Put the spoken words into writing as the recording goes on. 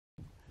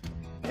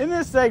In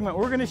this segment,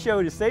 we're going to show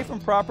you the safe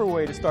and proper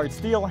way to start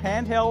STIHL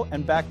handheld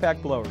and backpack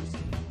blowers.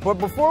 But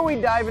before we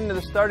dive into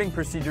the starting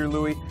procedure,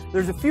 Louie,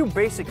 there's a few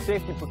basic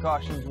safety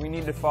precautions we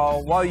need to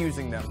follow while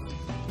using them.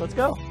 Let's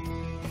go.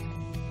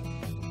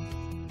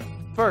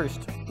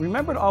 First,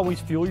 remember to always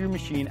fuel your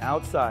machine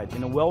outside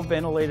in a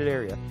well-ventilated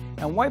area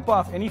and wipe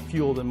off any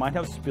fuel that might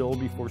have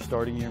spilled before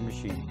starting your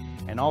machine.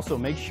 And also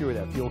make sure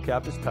that fuel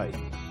cap is tight.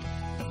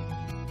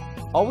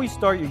 Always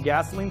start your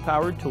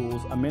gasoline-powered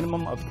tools a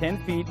minimum of 10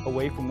 feet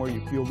away from where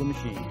you fuel the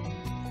machine.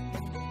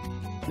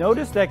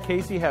 Notice that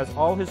Casey has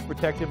all his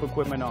protective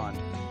equipment on.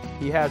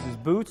 He has his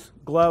boots,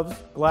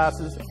 gloves,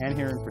 glasses, and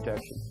hearing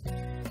protection.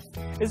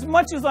 As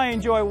much as I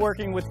enjoy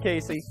working with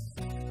Casey,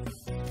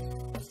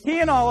 he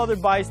and all other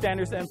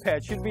bystanders and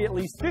pets should be at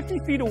least 50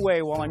 feet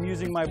away while I'm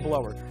using my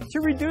blower to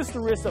reduce the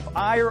risk of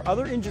eye or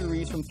other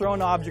injuries from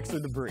thrown objects or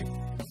debris.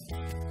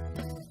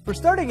 For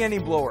starting any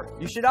blower,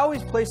 you should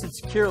always place it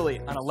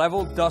securely on a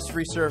level,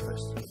 dust-free surface,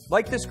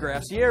 like this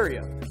grassy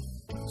area.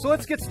 So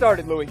let's get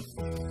started, Louie.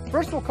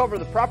 First, we'll cover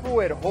the proper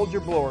way to hold your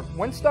blower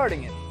when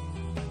starting it.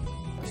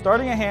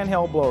 Starting a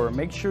handheld blower,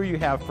 make sure you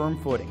have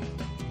firm footing.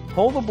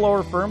 Hold the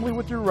blower firmly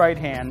with your right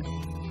hand,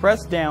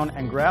 press down,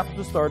 and grasp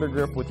the starter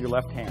grip with your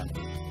left hand.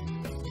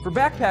 For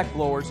backpack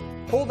blowers,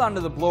 hold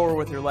onto the blower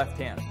with your left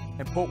hand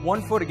and put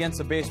one foot against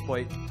the base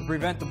plate to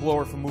prevent the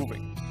blower from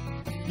moving.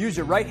 Use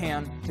your right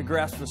hand to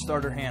grasp the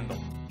starter handle.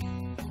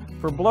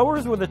 For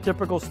blowers with a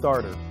typical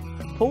starter,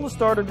 pull the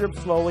starter grip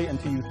slowly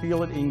until you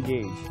feel it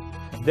engage.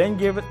 Then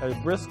give it a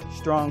brisk,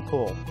 strong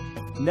pull.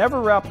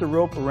 Never wrap the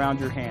rope around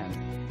your hand,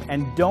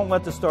 and don't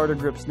let the starter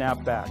grip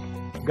snap back.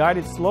 Guide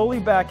it slowly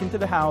back into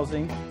the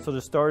housing so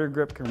the starter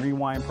grip can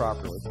rewind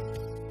properly.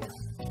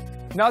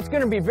 Now it's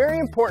going to be very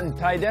important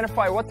to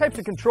identify what types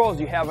of controls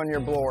you have on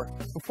your blower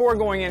before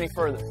going any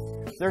further.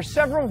 There are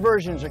several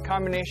versions or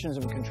combinations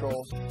of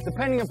controls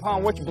depending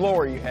upon which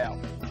blower you have.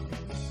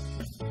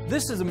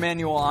 This is a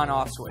manual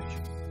on-off switch.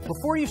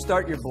 Before you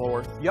start your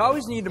blower, you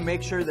always need to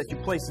make sure that you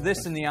place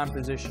this in the on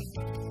position.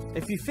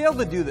 If you fail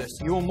to do this,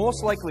 you will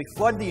most likely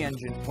flood the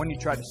engine when you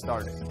try to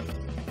start it.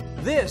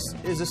 This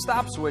is a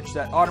stop switch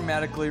that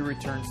automatically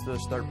returns to the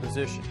start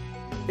position.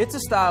 It's a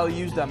style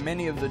used on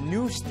many of the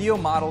new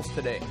STIHL models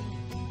today.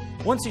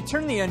 Once you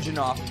turn the engine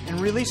off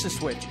and release the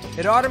switch,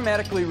 it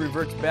automatically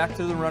reverts back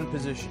to the run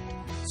position.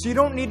 So you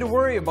don't need to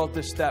worry about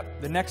this step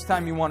the next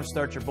time you want to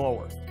start your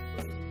blower.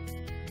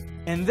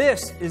 And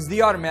this is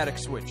the automatic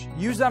switch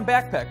used on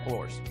backpack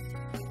blowers.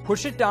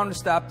 Push it down to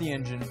stop the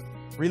engine,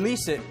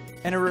 release it,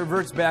 and it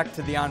reverts back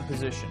to the on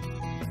position.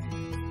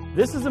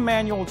 This is a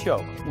manual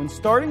choke. When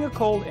starting a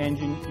cold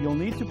engine, you'll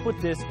need to put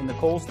this in the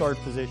cold start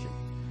position.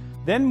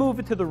 Then move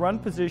it to the run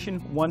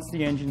position once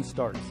the engine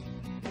starts.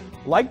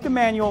 Like the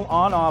manual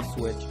on-off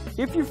switch,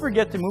 if you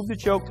forget to move the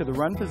choke to the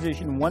run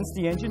position once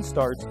the engine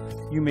starts,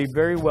 you may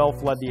very well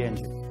flood the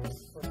engine.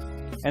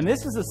 And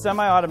this is a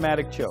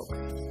semi-automatic choke.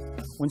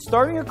 When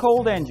starting a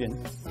cold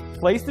engine,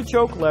 place the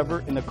choke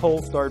lever in the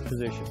cold start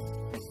position.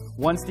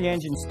 Once the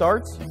engine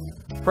starts,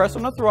 press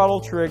on the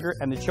throttle trigger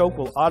and the choke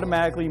will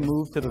automatically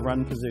move to the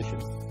run position.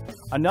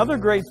 Another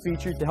great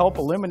feature to help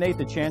eliminate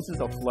the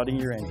chances of flooding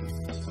your engine.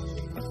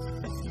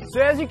 So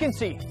as you can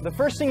see, the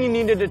first thing you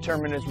need to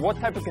determine is what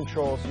type of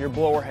controls your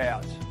blower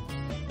has.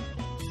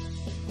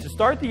 To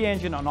start the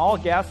engine on all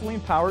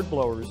gasoline-powered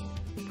blowers,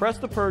 press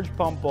the purge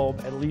pump bulb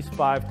at least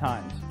 5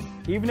 times,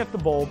 even if the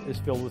bulb is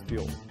filled with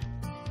fuel.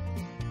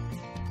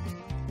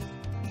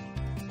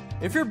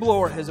 If your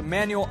blower has a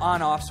manual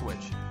on-off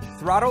switch,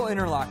 throttle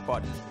interlock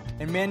button,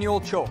 and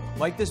manual choke,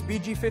 like this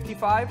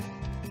BG55,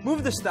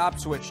 move the stop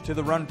switch to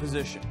the run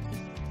position.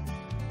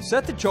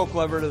 Set the choke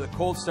lever to the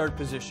cold start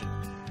position.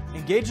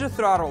 Engage the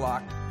throttle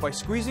lock by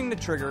squeezing the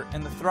trigger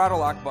and the throttle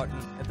lock button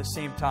at the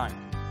same time.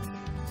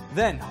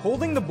 Then,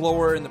 holding the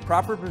blower in the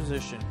proper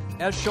position,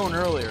 as shown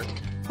earlier,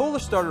 pull the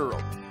starter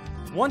rope.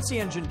 Once the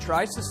engine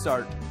tries to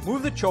start,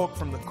 move the choke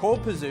from the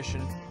cold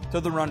position to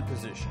the run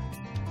position.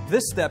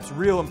 This step's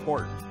real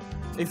important.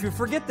 If you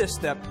forget this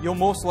step, you'll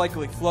most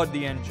likely flood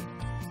the engine.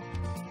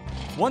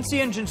 Once the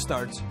engine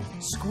starts,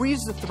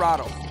 squeeze the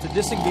throttle to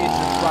disengage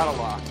the throttle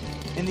lock,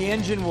 and the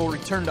engine will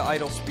return to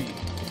idle speed.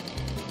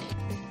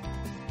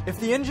 If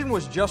the engine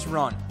was just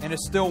run and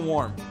is still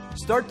warm,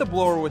 start the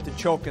blower with the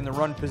choke in the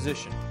run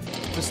position.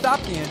 To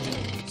stop the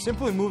engine,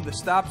 simply move the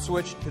stop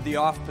switch to the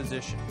off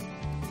position.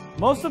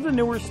 Most of the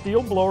newer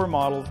STIHL blower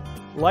models,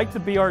 like the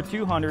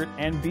BR200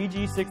 and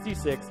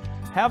BG66,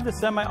 have the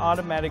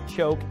semi-automatic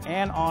choke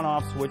and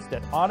on-off switch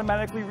that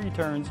automatically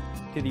returns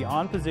to the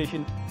on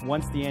position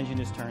once the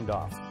engine is turned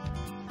off.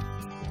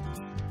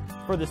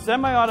 For the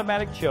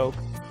semi-automatic choke,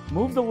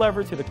 move the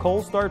lever to the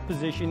cold start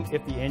position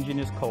if the engine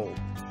is cold.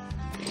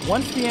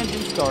 Once the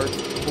engine starts,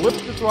 flip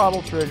the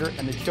throttle trigger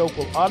and the choke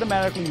will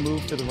automatically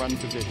move to the run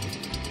position.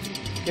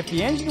 If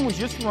the engine was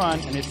just run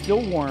and is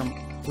still warm,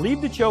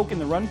 leave the choke in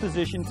the run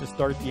position to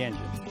start the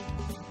engine.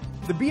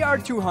 The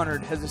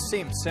BR200 has the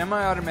same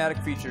semi-automatic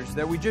features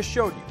that we just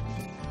showed you.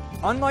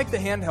 Unlike the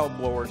handheld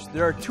blowers,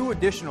 there are 2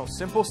 additional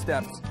simple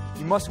steps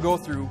you must go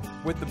through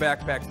with the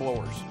backpack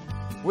blowers.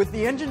 With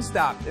the engine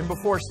stopped and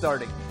before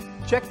starting,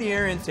 Check the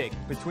air intake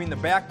between the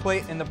back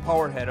plate and the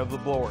power head of the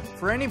blower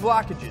for any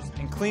blockages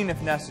and clean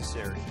if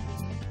necessary.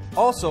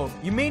 Also,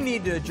 you may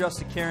need to adjust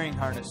the carrying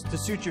harness to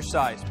suit your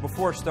size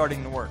before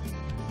starting the work.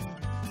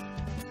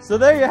 So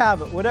there you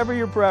have it, whatever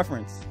your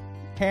preference,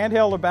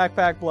 handheld or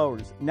backpack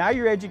blowers. Now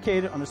you're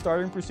educated on the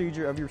starting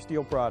procedure of your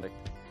STIHL product.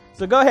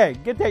 So go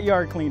ahead, get that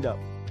yard cleaned up.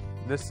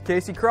 This is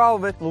Casey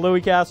Kralovitz.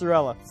 Louis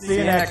Casarella. See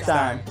you next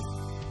time.